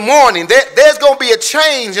 in the morning, there's going to be a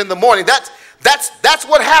change in the morning. That's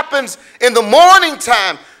what happens in the morning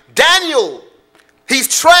time. Daniel, he's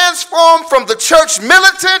transformed from the church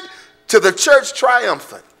militant to the church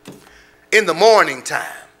triumphant in the morning time.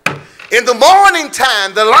 In the morning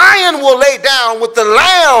time, the lion will lay down with the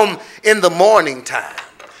lamb in the morning time.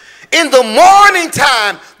 In the morning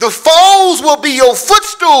time, the foes will be your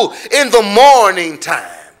footstool in the morning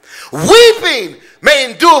time. Weeping may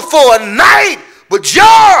endure for a night, but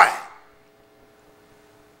joy.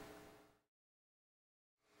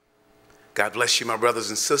 God bless you, my brothers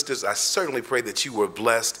and sisters. I certainly pray that you were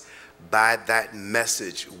blessed by that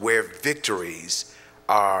message, where victories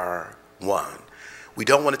are won. We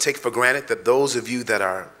don't want to take for granted that those of you that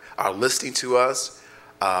are listening to us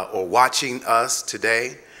or watching us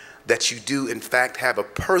today, that you do in fact have a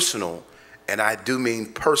personal, and I do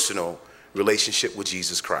mean personal, relationship with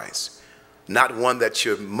Jesus Christ. Not one that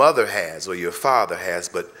your mother has or your father has,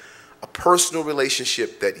 but a personal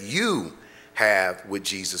relationship that you have with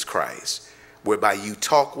Jesus Christ, whereby you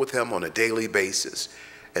talk with him on a daily basis,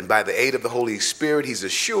 and by the aid of the Holy Spirit, he's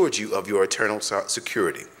assured you of your eternal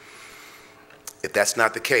security. If that's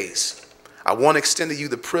not the case, I want to extend to you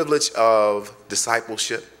the privilege of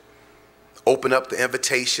discipleship. Open up the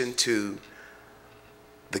invitation to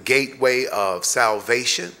the gateway of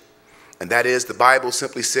salvation. And that is, the Bible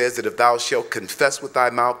simply says that if thou shalt confess with thy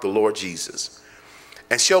mouth the Lord Jesus,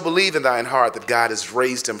 and shall believe in thine heart that God has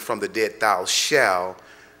raised him from the dead, thou shalt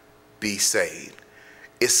be saved.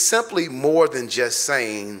 It's simply more than just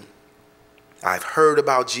saying, I've heard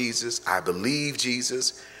about Jesus, I believe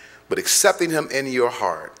Jesus, but accepting him in your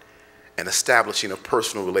heart and establishing a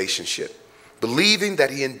personal relationship. Believing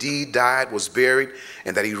that he indeed died, was buried,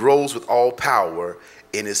 and that he rose with all power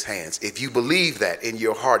in his hands. If you believe that in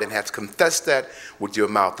your heart and have confessed that with your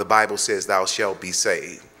mouth, the Bible says thou shalt be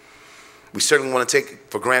saved. We certainly want to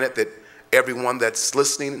take for granted that Everyone that's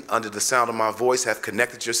listening under the sound of my voice have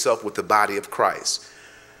connected yourself with the body of Christ.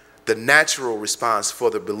 The natural response for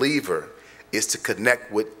the believer is to connect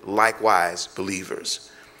with likewise believers.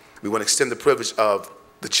 We want to extend the privilege of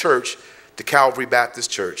the church to Calvary Baptist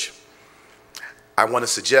Church. I want to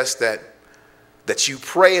suggest that you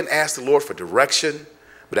pray and ask the Lord for direction,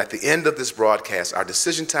 but at the end of this broadcast, our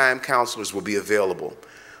decision time counselors will be available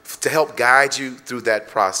to help guide you through that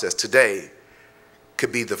process. Today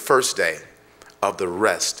could be the first day of the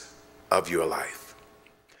rest of your life.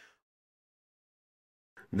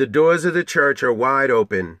 The doors of the church are wide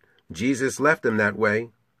open. Jesus left them that way.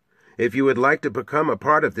 If you would like to become a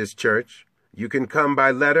part of this church, you can come by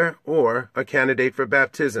letter or a candidate for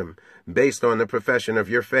baptism based on the profession of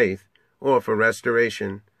your faith or for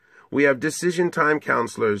restoration. We have decision time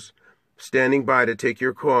counselors standing by to take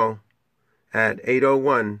your call at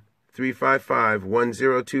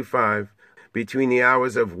 801-355-1025 between the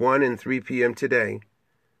hours of 1 and 3 p.m. today.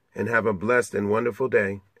 And have a blessed and wonderful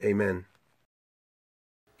day. Amen.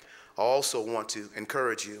 I also want to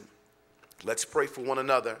encourage you. Let's pray for one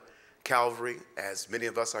another. Calvary, as many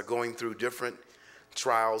of us are going through different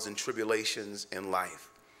trials and tribulations in life.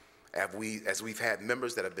 As we've had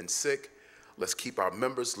members that have been sick, let's keep our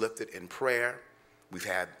members lifted in prayer. We've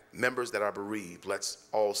had members that are bereaved. Let's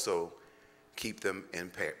also keep them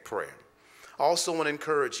in prayer. I also want to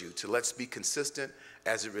encourage you to let's be consistent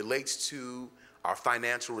as it relates to our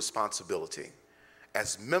financial responsibility.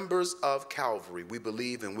 As members of Calvary, we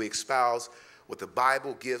believe and we espouse what the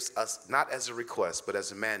Bible gives us, not as a request, but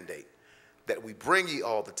as a mandate, that we bring ye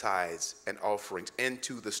all the tithes and offerings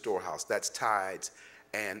into the storehouse. That's tithes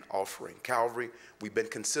and offering. Calvary, we've been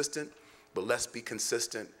consistent, but let's be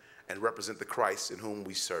consistent and represent the Christ in whom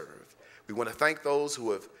we serve. We want to thank those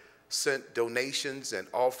who have sent donations and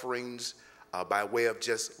offerings by way of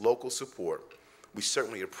just local support. We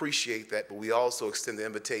certainly appreciate that, but we also extend the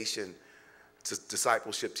invitation to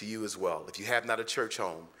discipleship to you as well. If you have not a church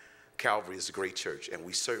home, Calvary is a great church, and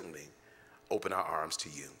we certainly open our arms to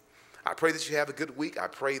you. I pray that you have a good week. I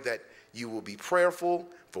pray that you will be prayerful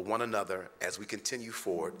for one another as we continue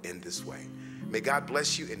forward in this way. May God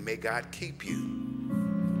bless you and may God keep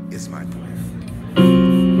you, is my prayer.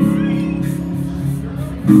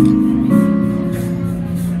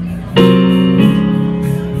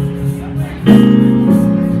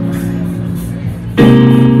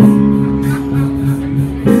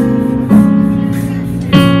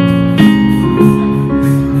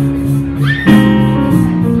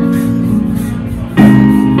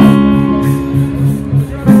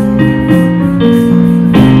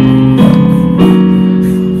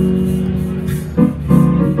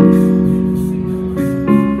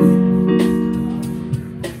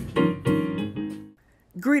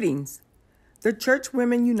 Greetings. The Church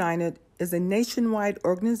Women United is a nationwide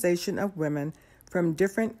organization of women from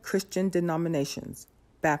different Christian denominations: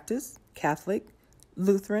 Baptist, Catholic,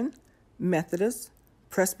 Lutheran, Methodist,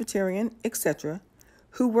 Presbyterian, etc.,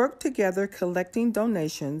 who work together collecting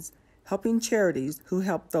donations, helping charities who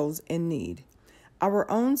help those in need. Our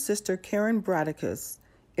own sister Karen Bradicus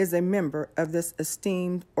is a member of this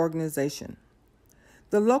esteemed organization.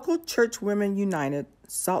 The local Church Women United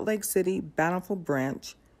Salt Lake City Bountiful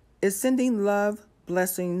Branch is sending love,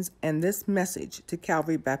 blessings, and this message to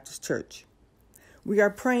Calvary Baptist Church. We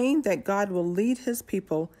are praying that God will lead his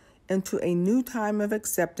people into a new time of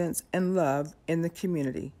acceptance and love in the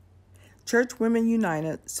community. Church Women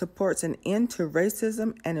United supports an end to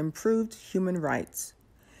racism and improved human rights.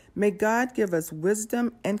 May God give us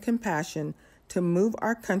wisdom and compassion to move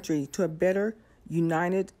our country to a better,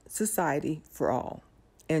 united society for all.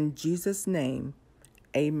 In Jesus' name,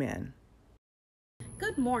 amen.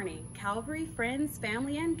 Good morning, Calvary friends,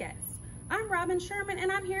 family, and guests. I'm Robin Sherman,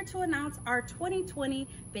 and I'm here to announce our 2020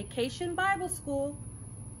 Vacation Bible School.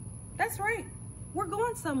 That's right, we're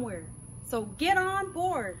going somewhere, so get on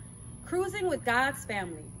board. Cruising with God's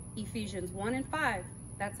Family, Ephesians 1 and 5,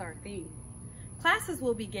 that's our theme. Classes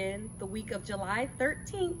will begin the week of July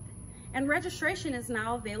 13th, and registration is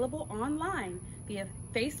now available online via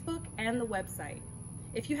Facebook and the website.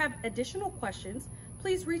 If you have additional questions,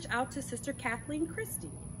 please reach out to Sister Kathleen Christie.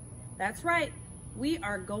 That's right, we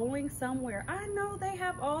are going somewhere. I know they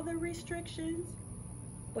have all the restrictions,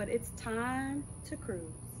 but it's time to cruise.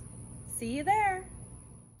 See you there.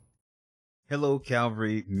 Hello,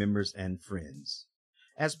 Calvary members and friends.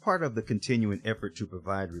 As part of the continuing effort to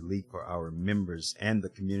provide relief for our members and the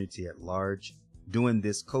community at large during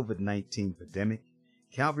this COVID-19 pandemic,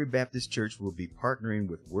 Calvary Baptist Church will be partnering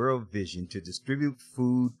with World Vision to distribute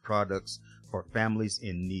food products for families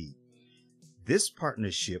in need. This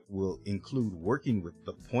partnership will include working with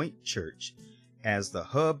the Point Church as the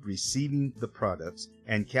hub receiving the products,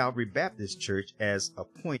 and Calvary Baptist Church as a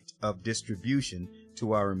point of distribution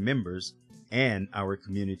to our members and our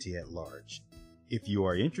community at large. If you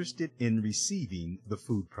are interested in receiving the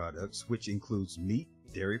food products, which includes meat,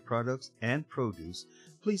 dairy products, and produce,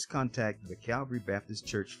 please contact the Calvary Baptist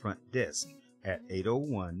Church front desk at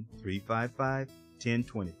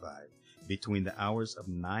 801-355-1025 between the hours of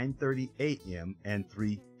 9:30 a.m. and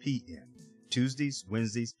 3 p.m., Tuesdays,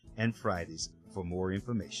 Wednesdays, and Fridays for more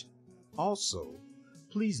information. Also,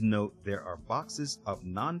 please note there are boxes of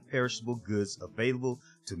non-perishable goods available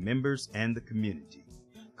to members and the community.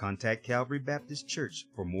 Contact Calvary Baptist Church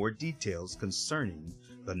for more details concerning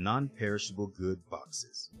the non-perishable good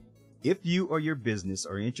boxes. If you or your business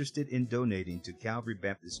are interested in donating to Calvary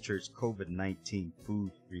Baptist Church COVID-19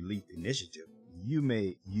 Food Relief Initiative, you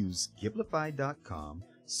may use Givelify.com,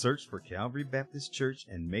 search for Calvary Baptist Church,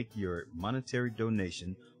 and make your monetary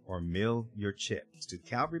donation or mail your check to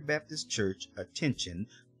Calvary Baptist Church, attention,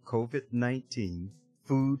 COVID-19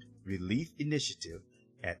 Food Relief Initiative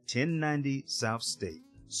at 1090 South State,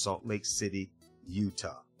 Salt Lake City,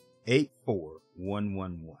 Utah,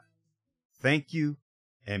 84111. Thank you,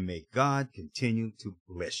 and may God continue to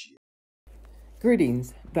bless you.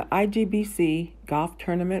 Greetings. The IGBC Golf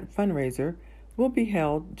Tournament fundraiser will be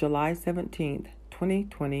held July 17th,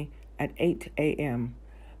 2020 at 8 a.m.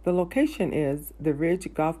 The location is the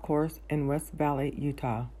Ridge Golf Course in West Valley,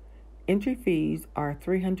 Utah. Entry fees are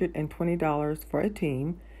 $320 for a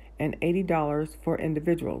team and $80 for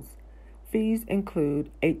individuals. Fees include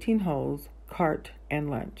 18 holes, cart, and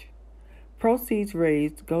lunch. Proceeds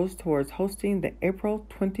raised goes towards hosting the April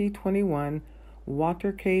 2021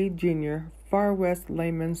 Walter K. Jr. Far West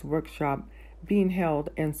Layman's Workshop being held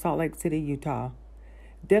in Salt Lake City, Utah.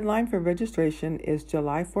 Deadline for registration is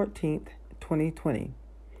July 14th, 2020.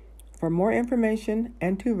 For more information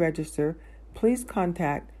and to register, please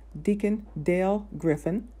contact Deacon Dale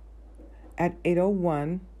Griffin at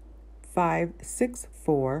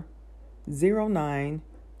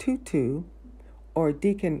 801-564-0922 or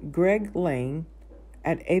Deacon Greg Lane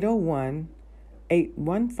at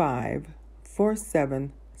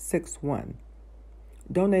 801-815-4761.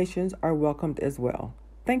 Donations are welcomed as well.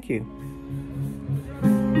 Thank you.